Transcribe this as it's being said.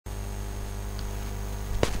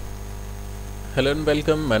Hello and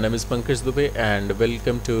welcome. My name is Pankaj Dubey and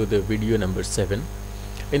welcome to the video number 7.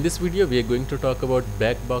 In this video, we are going to talk about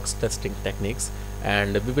black box testing techniques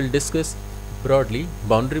and we will discuss broadly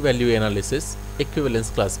boundary value analysis, equivalence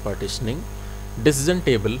class partitioning, decision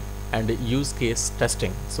table and use case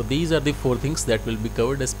testing. So these are the 4 things that will be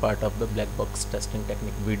covered as part of the black box testing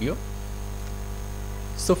technique video.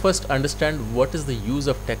 So first understand what is the use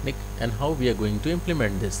of technique and how we are going to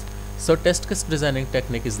implement this. So test case designing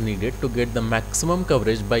technique is needed to get the maximum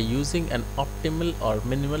coverage by using an optimal or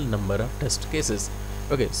minimal number of test cases.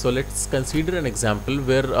 Okay, so let's consider an example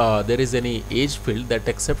where there is any age field that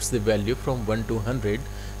accepts the value from 1 to 100.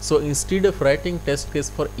 So instead of writing test case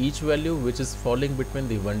for each value which is falling between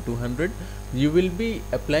the 1 to 100, you will be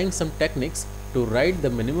applying some techniques to write the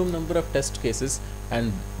minimum number of test cases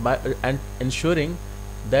and ensuring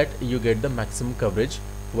that you get the maximum coverage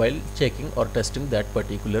while checking or testing that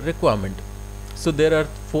particular requirement. So there are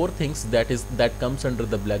 4 things that comes under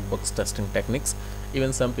the black box testing techniques.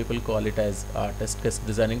 Even some people call it as test case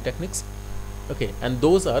designing techniques. Okay, and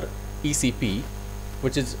those are ECP,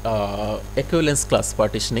 which is equivalence class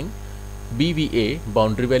partitioning, BVA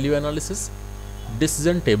boundary value analysis,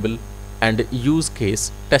 decision table and use case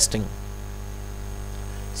testing.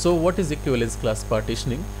 So what is equivalence class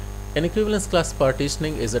partitioning? An equivalence class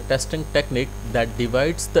partitioning is a testing technique that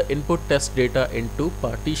divides the input test data into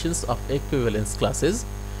partitions of equivalence classes,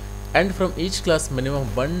 and from each class minimum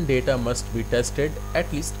 1 data must be tested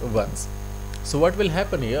at least once. So what will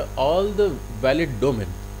happen here, all the valid domain,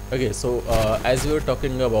 okay, so as we were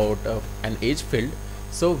talking about an age field,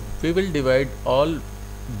 so we will divide all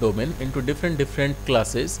domain into different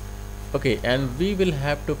classes. Okay, and we will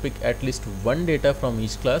have to pick at least 1 data from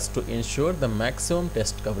each class to ensure the maximum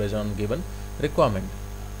test coverage on given requirement.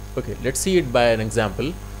 Okay, let's see it by an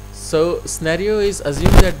example. So scenario is,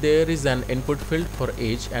 assume that there is an input field for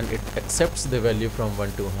age and it accepts the value from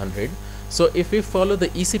 1 to 100. So if we follow the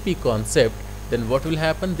ECP concept, then what will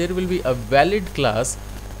happen, there will be a valid class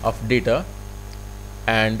of data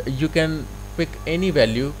and you can pick any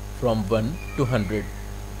value from 1 to 100.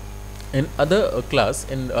 In other class,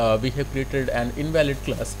 we have created an invalid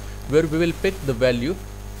class where we will pick the value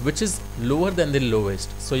which is lower than the lowest.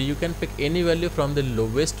 So you can pick any value from the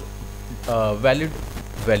lowest valid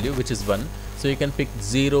value, which is 1. So you can pick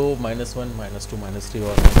 0, -1, -2, -3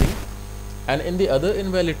 or something. And in the other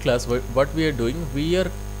invalid class, what we are doing, we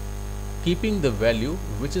are keeping the value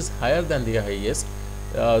which is higher than the highest.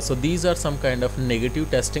 So these are some kind of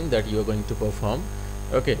negative testing that you are going to perform.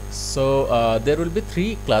 Okay, so there will be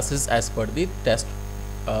 3 classes as per the test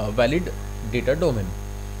valid data domain.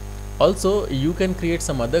 Also you can create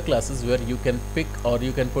some other classes where you can pick or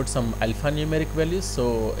you can put some alphanumeric values,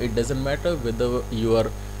 so it doesn't matter whether you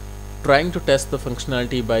are trying to test the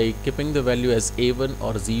functionality by keeping the value as A1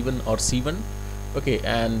 or Z1 or C1. Okay,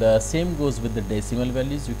 and same goes with the decimal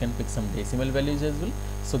values. You can pick some decimal values as well,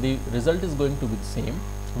 so the result is going to be the same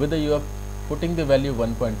whether you are putting the value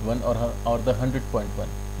 1.1 or the 100.1,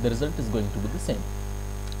 the result is going to be the same.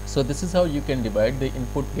 So this is how you can divide the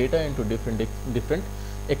input data into different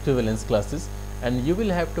equivalence classes, and you will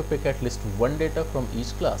have to pick at least 1 data from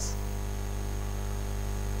each class.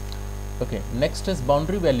 Okay, next is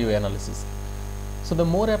boundary value analysis. So the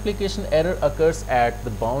more application error occurs at the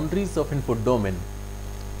boundaries of input domain,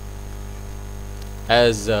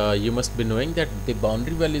 as you must be knowing that the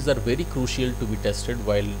boundary values are very crucial to be tested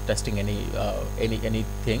while testing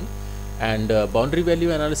anything, and boundary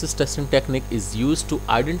value analysis testing technique is used to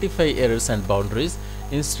identify errors and boundaries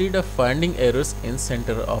instead of finding errors in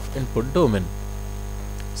center of input domain.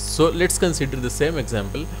 So let's consider the same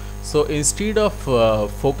example. So instead of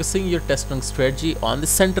focusing your testing strategy on the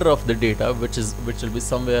center of the data, which will be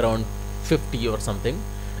somewhere around 50 or something,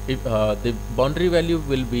 if the boundary value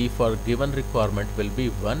will be for given requirement will be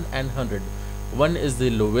 1 and 100. 1 is the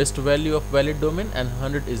lowest value of valid domain and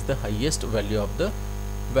 100 is the highest value of the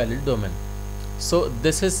valid domain. So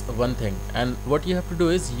this is one thing, and what you have to do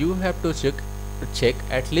is you have to check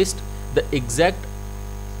at least the exact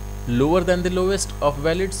lower than the lowest of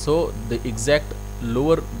valid. So the exact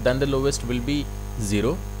lower than the lowest will be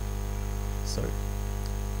 0, sorry,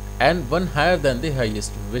 and 1 higher than the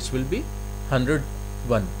highest, which will be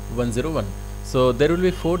 101. So there will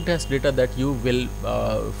be 4 test data that you will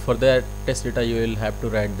for that test data you will have to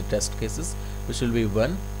write the test cases, which will be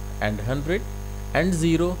 1 and 100 and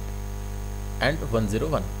 0 and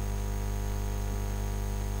 101.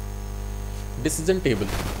 Decision table.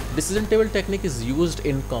 Decision table technique is used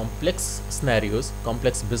in complex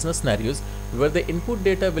business scenarios where the input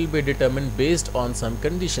data will be determined based on some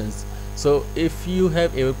conditions. So if you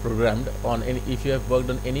have ever programmed on any, if you have worked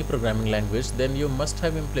on any programming language, then you must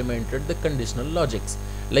have implemented the conditional logics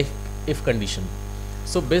like if condition.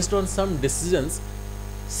 So based on some decisions,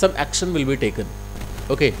 some action will be taken.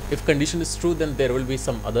 Okay, if condition is true, then there will be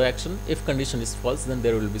some other action. If condition is false, then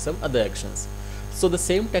there will be some other actions. So the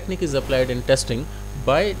same technique is applied in testing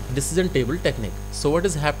by decision table technique. So what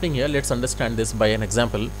is happening here? Let's understand this by an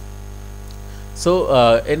example.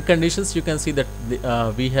 So in conditions, you can see that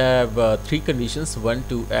we have 3 conditions, 1,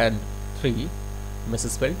 2 and 3,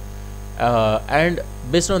 misspelled, and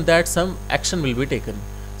based on that some action will be taken.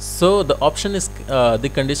 So the option is the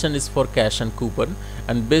condition is for cash and coupon,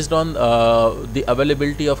 and based on the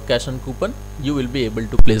availability of cash and coupon, you will be able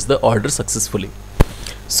to place the order successfully.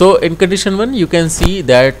 So in condition 1, you can see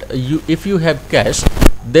that if you have cash,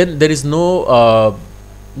 then there is no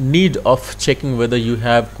need of checking whether you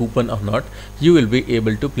have coupon or not. You will be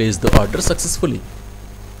able to place the order successfully.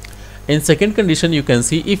 In second condition, you can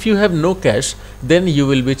see if you have no cash, then you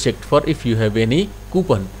will be checked for if you have any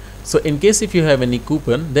coupon. So in case if you have any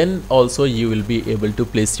coupon, then also you will be able to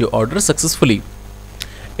place your order successfully.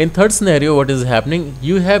 In third scenario, what is happening?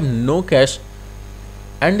 You have no cash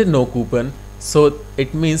and no coupon, so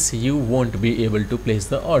it means you won't be able to place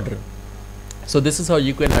the order. So this is how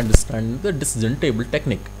you can understand the decision table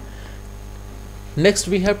technique. Next,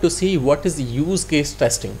 we have to see what is use case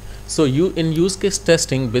testing. So in use case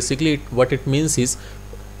testing, basically what it means is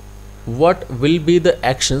what will be the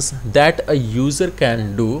actions that a user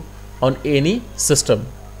can do on any system.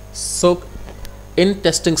 So in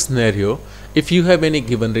testing scenario, if you have any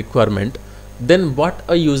given requirement, then what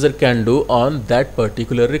a user can do on that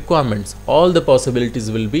particular requirements, all the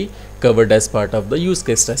possibilities will be covered as part of the use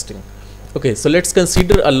case testing. Okay, so let's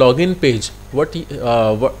consider a login page. What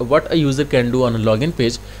a user can do on a login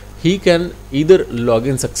page, he can either log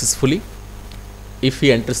in successfully. If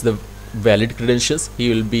he enters the valid credentials,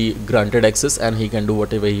 he will be granted access and he can do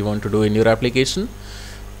whatever he want to do in your application.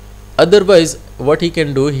 Otherwise, what he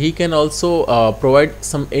can do, he can also provide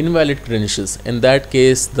some invalid credentials. In that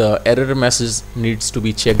case, the error message needs to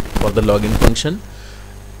be checked for the login function.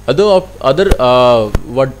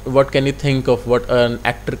 What can you think of what an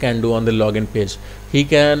actor can do on the login page? He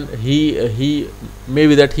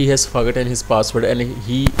maybe that he has forgotten his password and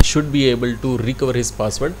he should be able to recover his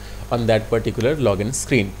password on that particular login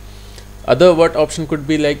screen. What option could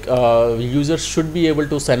be like user should be able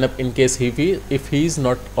to sign up in case if he is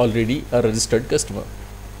not already a registered customer.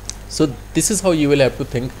 So this is how you will have to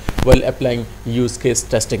think while applying use case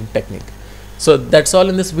testing technique. So that's all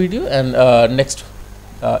in this video, and in next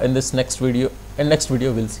video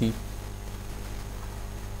we'll see